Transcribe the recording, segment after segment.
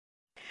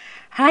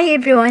Hi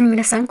everyone,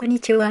 minasan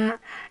konnichiwa.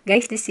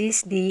 Guys, this is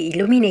the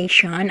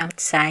illumination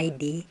outside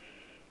the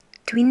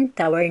Twin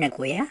Tower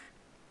Nagoya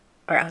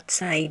or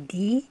outside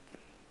the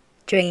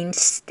train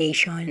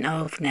station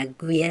of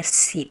Nagoya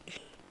City.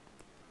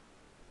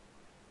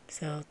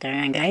 So,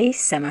 tara guys,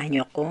 samahan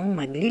niyo akong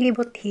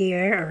maglilibot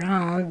here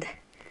around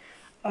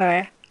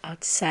or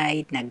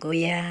outside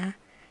Nagoya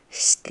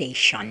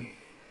Station.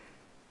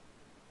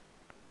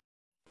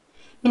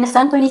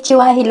 Minasan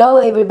konnichiwa. Hello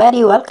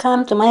everybody,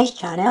 welcome to my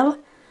channel.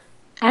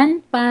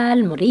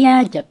 Anpal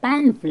Moria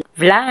Japan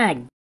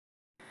Vlog.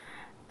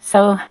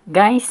 So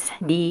guys,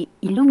 the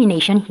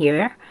illumination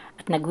here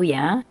at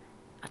Nagoya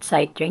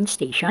outside train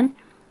station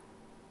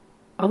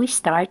always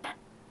start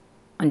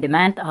on the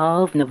month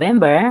of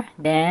November,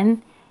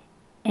 then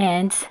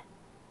ends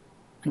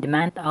on the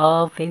month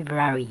of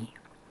February.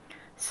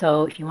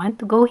 So if you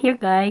want to go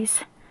here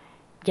guys,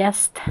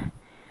 just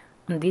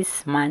on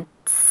these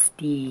months,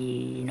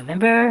 the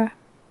November,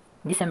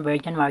 December,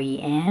 January,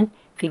 and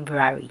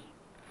February.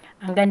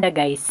 Ang ganda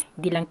guys,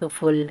 hindi lang to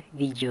full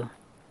video.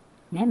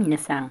 Ne,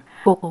 minasang.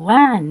 Koko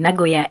wa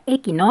Nagoya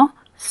Eki no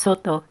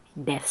Soto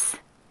desu.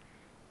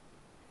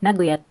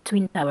 Nagoya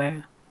Twin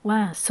Tower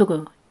wa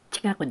sugu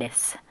chikaku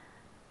desu.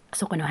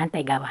 Asoko no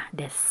hantai gawa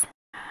desu.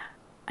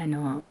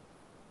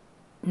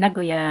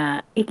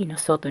 Nagoya Eki no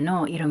Soto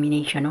no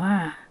Illumination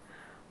wa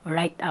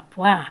right up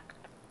wa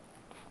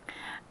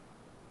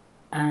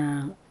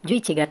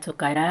 11月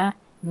から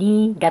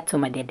2月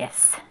までで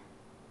す。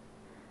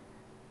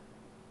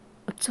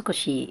少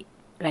し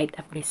ライト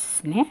アップで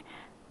すね。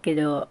け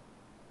ど、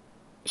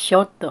シ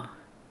ョート、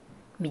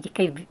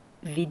短い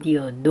ビデ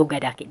オ動画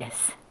だけで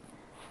す。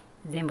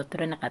全部撮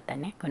らなかった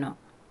ね、この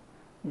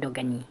動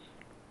画に。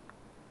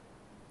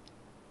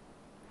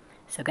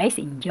So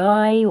guys,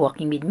 enjoy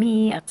walking with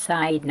me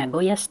outside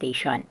Nagoya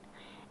Station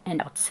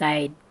and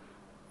outside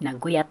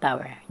Nagoya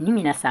Tower. に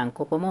皆さん、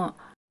ここも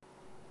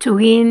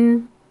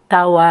Twin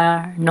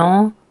Tower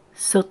の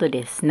外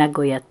です。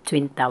Nagoya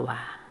Twin Tower。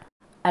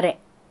あれ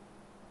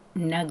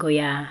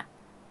Nagoya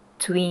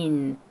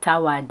Twin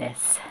Tower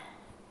des.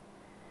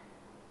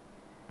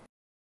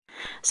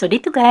 So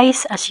dito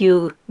guys, as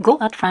you go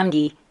out from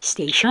the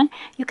station,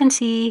 you can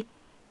see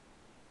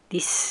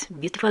this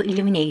beautiful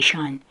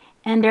illumination.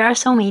 And there are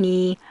so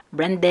many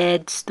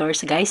branded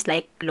stores guys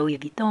like Louis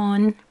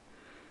Vuitton,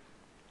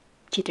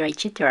 etc.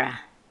 etc.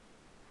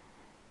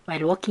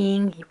 While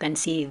walking, you can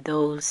see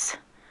those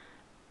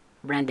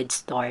branded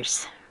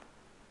stores.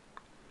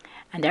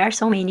 And there are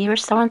so many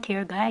restaurants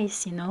here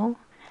guys, you know.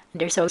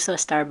 There's also a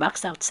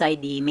Starbucks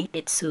outside the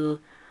Meitetsu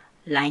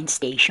line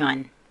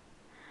station.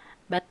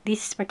 But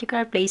this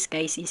particular place,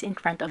 guys, is in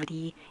front of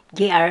the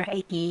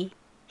JR80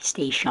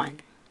 station.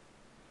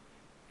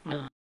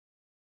 You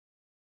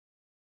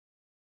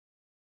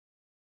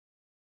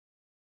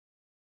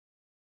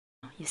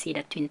see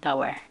the Twin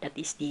Tower. That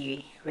is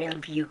the real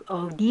view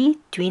of the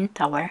Twin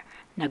Tower,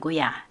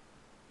 Nagoya.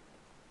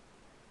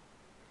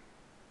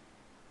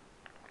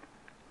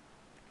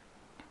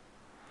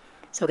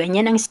 So,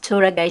 ganyan ang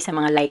itsura guys sa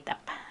mga light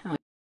up.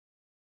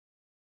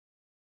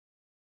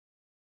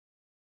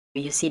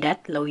 You see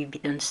that? Louis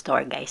Vuitton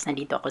store guys.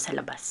 Nandito ako sa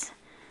labas.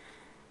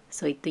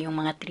 So, ito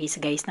yung mga trees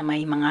guys na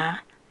may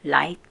mga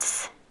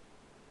lights.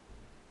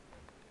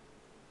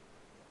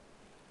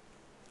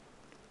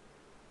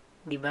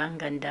 Diba?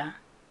 Ang ganda.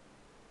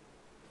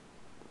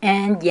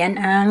 And yan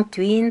ang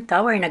Twin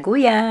Tower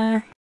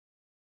Nagoya.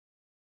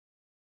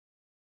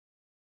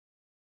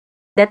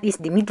 That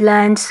is the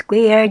Midland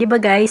Square. Diba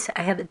guys?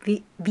 I have a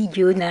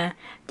video na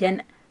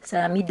dyan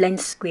sa Midland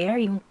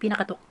Square. Yung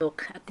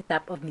pinakatuktok at the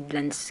top of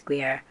Midland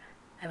Square.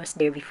 I was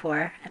there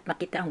before at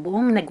makita ang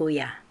buong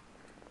Nagoya.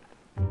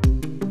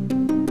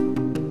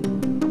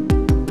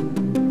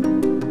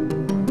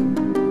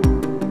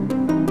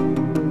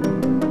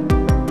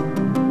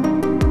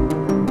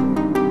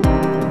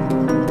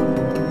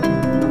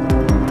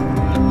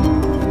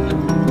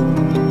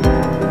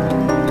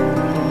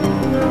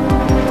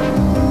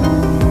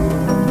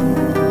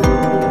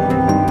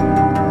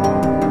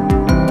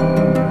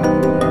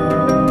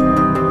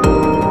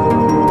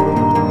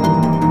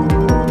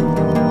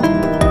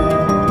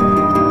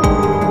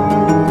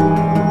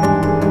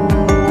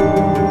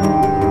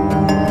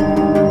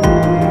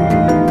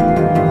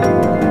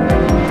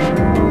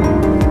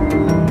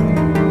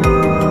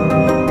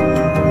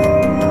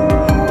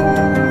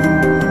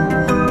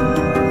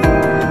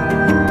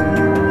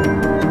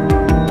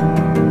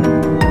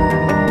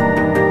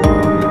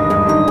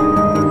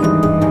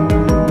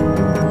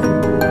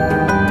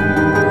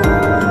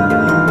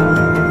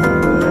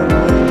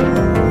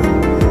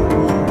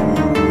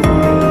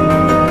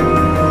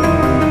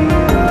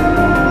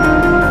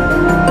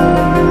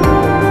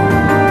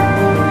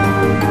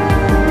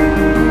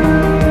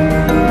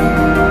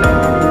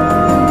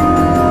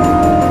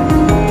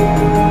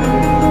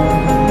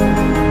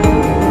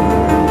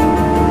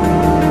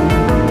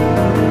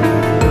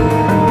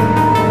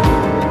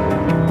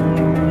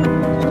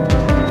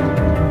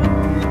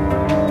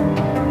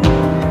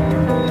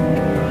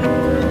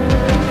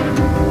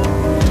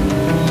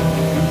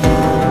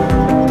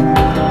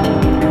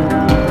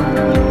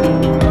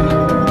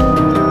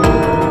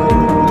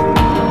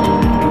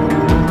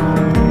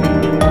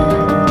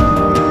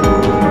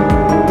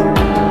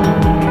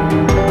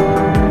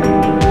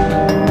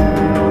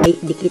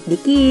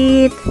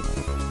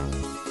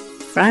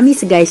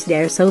 Promise guys, they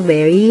are so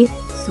very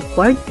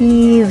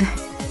supportive.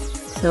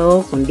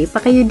 So, kung di pa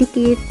kayo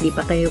dikit, di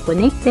pa kayo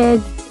connected,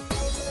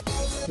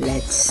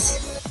 let's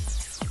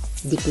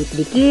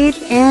dikit-dikit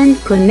and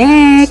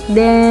connect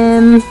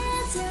them.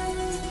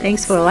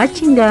 Thanks for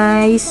watching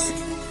guys.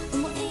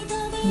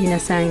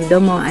 Minasan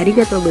domo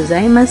arigatou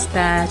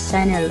gozaimashita.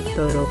 Channel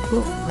登録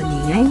お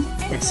願いい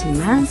たし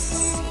ま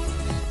す。